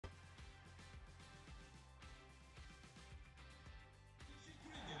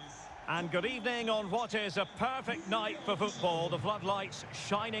And good evening on what is a perfect night for football. The floodlights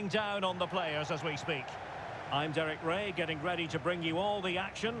shining down on the players as we speak. I'm Derek Ray, getting ready to bring you all the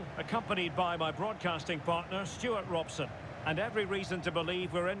action, accompanied by my broadcasting partner, Stuart Robson. And every reason to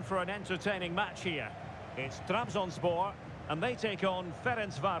believe we're in for an entertaining match here. It's Trabzonspor, and they take on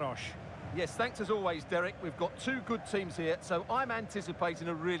Ferencvaros. Yes, thanks as always, Derek. We've got two good teams here, so I'm anticipating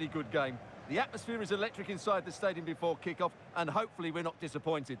a really good game. The atmosphere is electric inside the stadium before kick-off, and hopefully we're not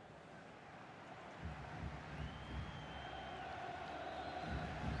disappointed.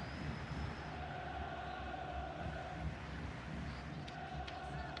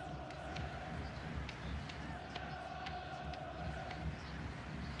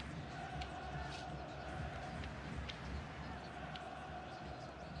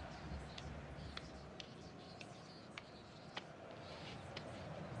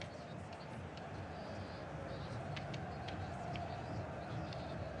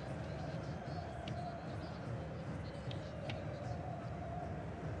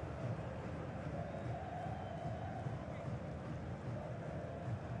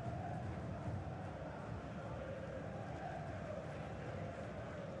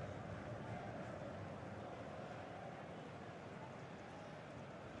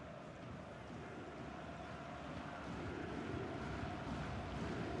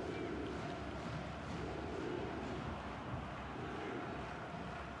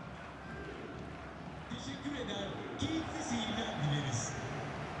 Teşekkür eder, keyifli seyirler dileriz.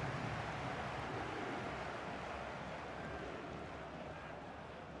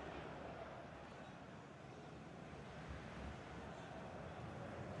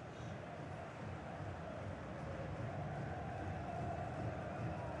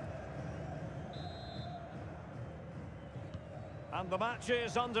 And the match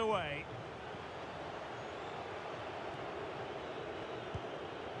is underway.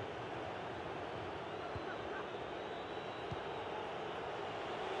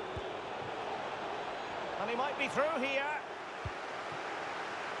 And he might be through here.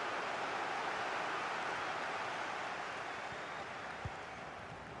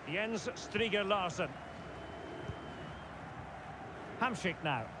 Jens Striger Larsen. Hamsik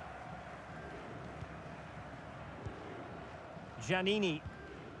now. Giannini.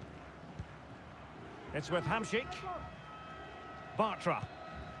 It's with Hamsik. Bartra.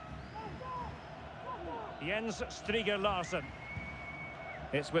 Jens Striger Larsen.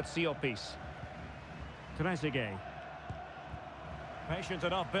 It's with Siopis. Trezeguet. Patient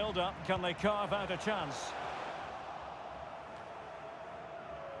enough build-up. Can they carve out a chance?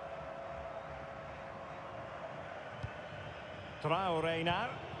 Traore now.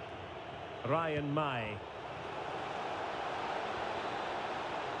 Ryan May.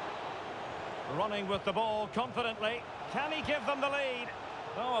 Running with the ball confidently. Can he give them the lead?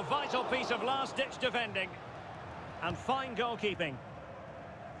 Oh, a vital piece of last-ditch defending. And fine goalkeeping.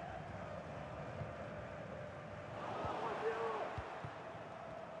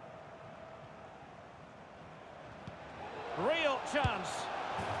 Real chance.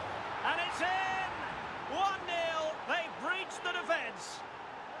 And it's in! 1-0. They breached the defence.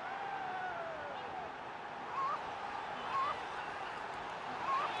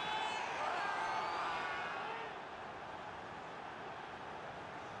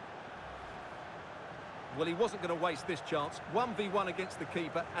 Well, he wasn't going to waste this chance. 1v1 against the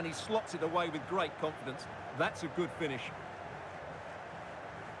keeper, and he slots it away with great confidence. That's a good finish.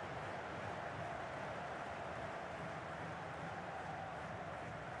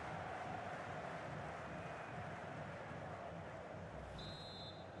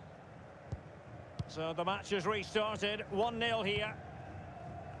 So the match has restarted. 1-0 here.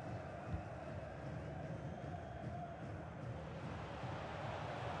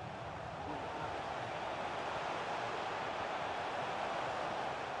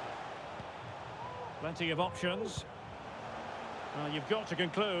 Plenty of options. You've got to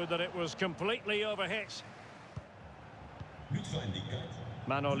conclude that it was completely overhit. Lütfen dikkat.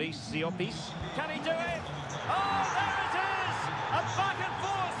 Manolis Siopis. Can he do it? Oh, there it is! A back and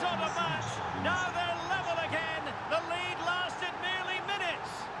forth sort of match. Now they're level again. The lead lasted merely minutes.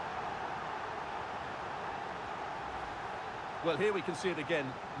 Well, here we can see it again.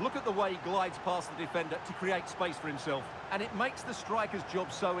 Look at the way he glides past the defender to create space for himself. And it makes the striker's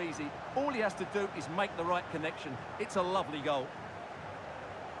job so easy. All he has to do is make the right connection. It's a lovely goal.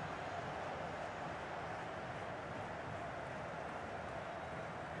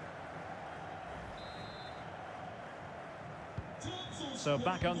 So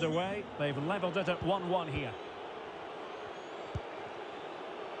back underway. They've levelled it at 1-1 here.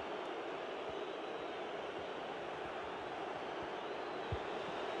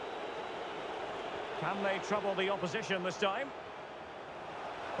 Can they trouble the opposition this time?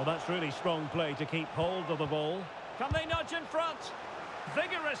 Well, that's really strong play to keep hold of the ball. Can they nudge in front?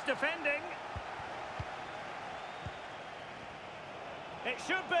 Vigorous defending. It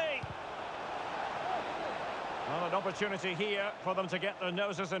should be. Well, an opportunity here for them to get their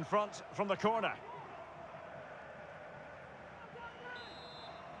noses in front from the corner.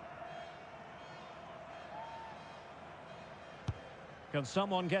 Can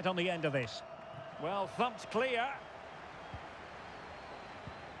someone get on the end of this? Well, thumped clear.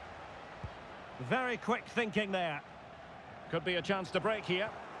 Very quick thinking there. Could be a chance to break here.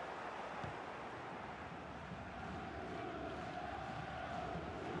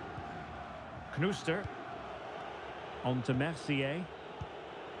 Knoester. On to Mercier.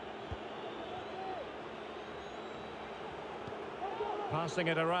 Passing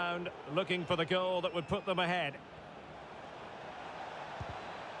it around, looking for the goal that would put them ahead.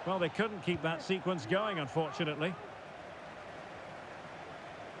 Well, they couldn't keep that sequence going, unfortunately.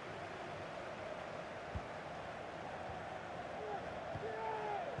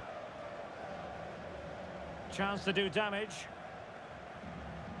 Chance to do damage.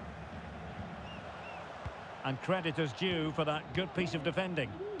 And credit is due for that good piece of defending.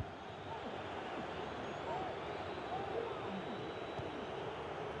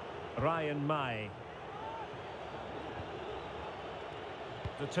 Ryan May.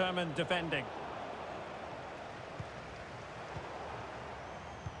 Determined defending.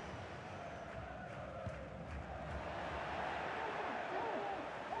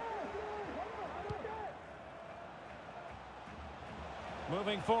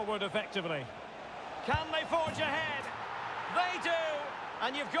 Moving forward effectively. Can they forge ahead? They do!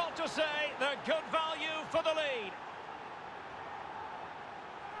 And you've got to say they're good value for the lead.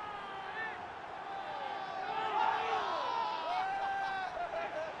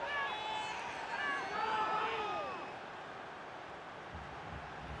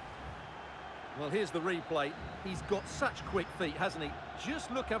 Well, here's the replay. He's got such quick feet, hasn't he?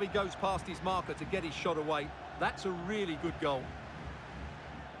 Just look how he goes past his marker to get his shot away. That's a really good goal.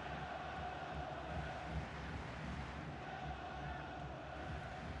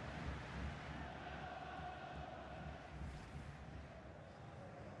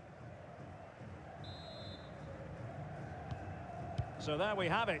 So there we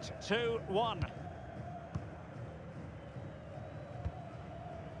have it, 2-1.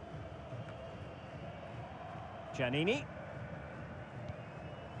 Giannini.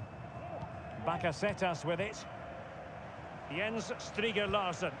 Bakasetas with it. Jens Striger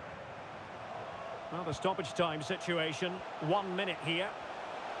Larsen. Well, the stoppage time situation, 1 minute here.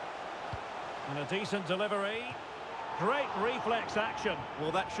 And a decent delivery. Great reflex action.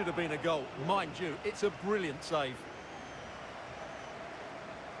 Well, that should have been a goal. Mind you, it's a brilliant save.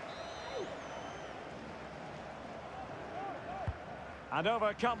 And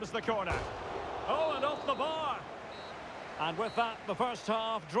over comes the corner. Oh, and off the bar. And with that, the first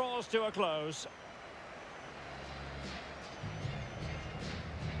half draws to a close.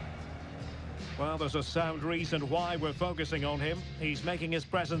 Well, there's a sound reason why we're focusing on him. He's making his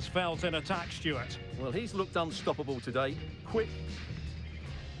presence felt in attack, Stuart. Well, he's looked unstoppable today. Quick.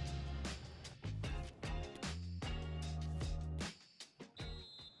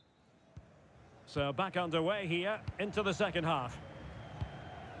 So back underway here into the second half.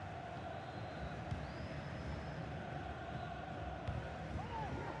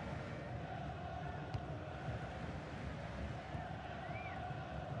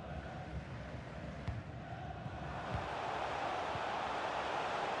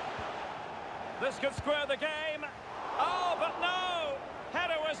 This could square the game. Oh, but no!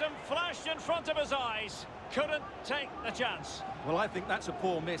 Heroism flashed in front of his eyes. Couldn't take the chance. Well, I think that's a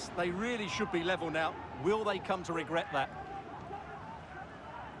poor miss. They really should be level now. Will they come to regret that?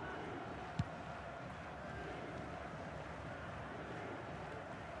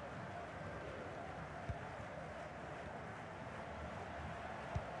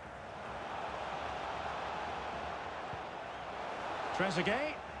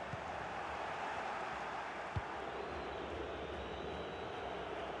 Trezeguet.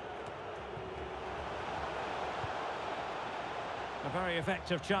 A very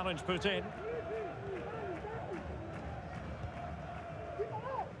effective challenge put in.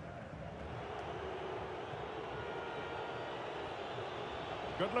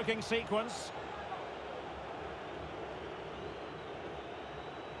 Good-looking sequence.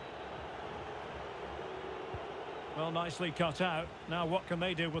 Well, nicely cut out. Now what can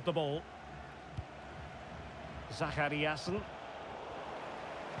they do with the ball? Zachariasen.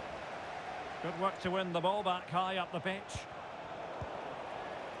 Good work to win the ball back high up the pitch.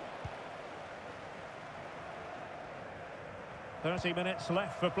 30 minutes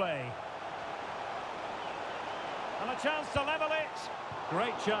left for play. And a chance to level it.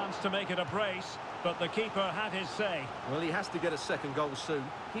 Great chance to make it a brace, but the keeper had his say. Well, he has to get a second goal soon.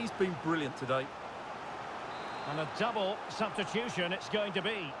 He's been brilliant today. And a double substitution it's going to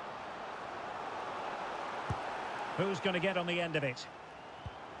be. Who's going to get on the end of it?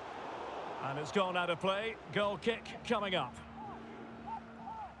 And it's gone out of play. Goal kick coming up.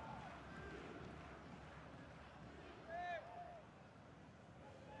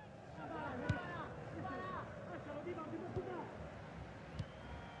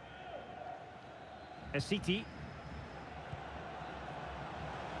 City.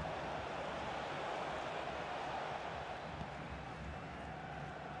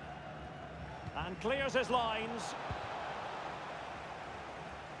 And clears his lines.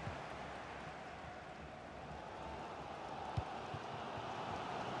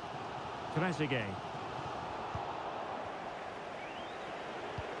 Trezeguet.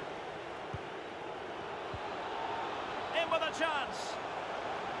 In with a chance.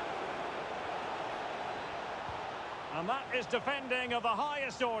 And that is defending of the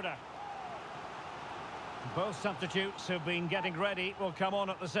highest order. Both substitutes who've been getting ready will come on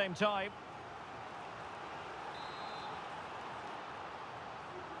at the same time.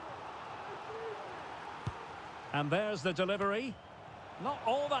 And there's the delivery. Not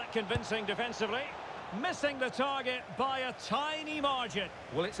all that convincing defensively. Missing the target by a tiny margin.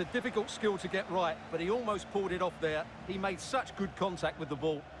 Well, it's a difficult skill to get right, but he almost pulled it off there. He made such good contact with the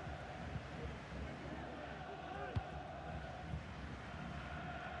ball.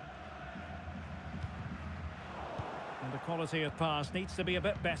 And the quality of pass needs to be a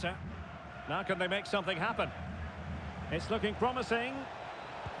bit better. Now can they make something happen? It's looking promising.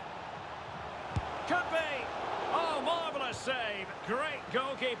 Could be! Oh, marvellous save. Great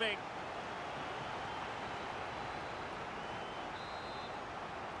goalkeeping.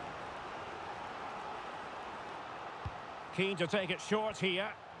 Keen to take it short here.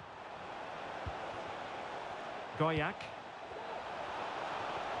 Goyak.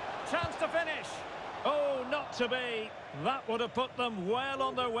 Chance to finish. Oh, not to be. That would have put them well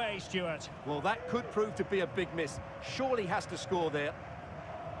on their way, Stuart. Well, that could prove to be a big miss. Surely has to score there.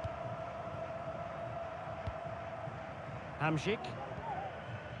 Hamšík.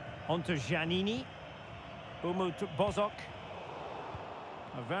 On to Giannini. Umut Bozok.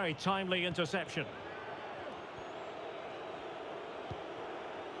 A very timely interception.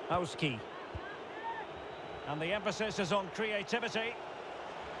 Auski. And the emphasis is on creativity.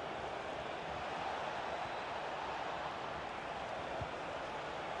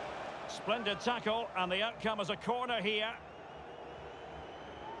 Splendid tackle, and the outcome is a corner here.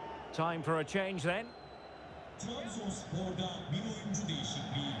 Time for a change then. Trabzonspor'da bir oyuncu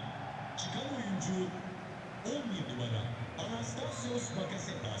değişikliği. Çıkan oyuncu 11 numara Anastasios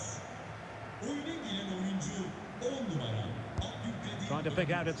Bakasetas. Oyuna giren oyuncu 10 numara Abdülkadir. Trying to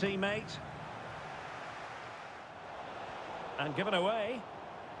pick out a teammate. And given away.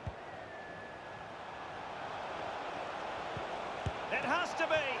 It has to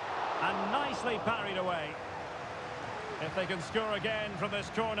be. And nicely parried away. If they can score again from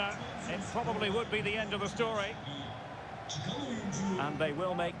this corner, it probably would be the end of the story. And they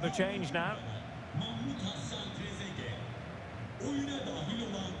will make the change now.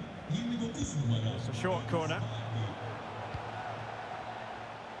 It's a short corner.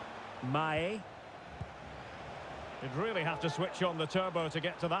 Mae. You'd really have to switch on the turbo to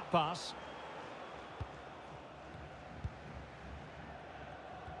get to that pass.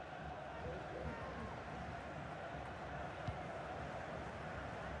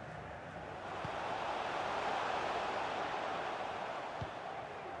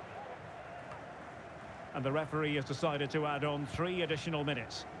 And the referee has decided to add on 3 additional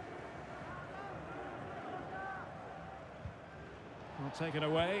minutes. Well, taken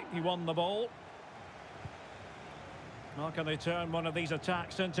away, he won the ball. How can they turn one of these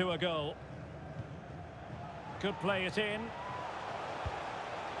attacks into a goal? Could play it in.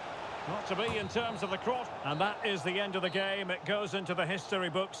 Not to be in terms of the cross. And that is the end of the game. It goes into the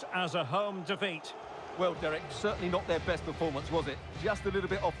history books as a home defeat. Well, Derek, certainly not their best performance, was it? Just a little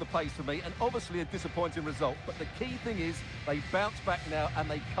bit off the pace for me, and obviously a disappointing result. But the key thing is they bounce back now, and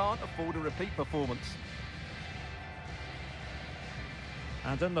they can't afford a repeat performance.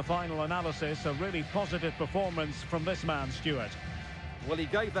 And in the final analysis, a really positive performance from this man, Stuart. Well, he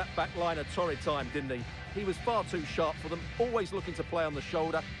gave that back line a torrid time, didn't he? He was far too sharp for them, always looking to play on the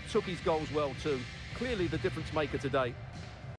shoulder, took his goals well too. Clearly the difference maker today.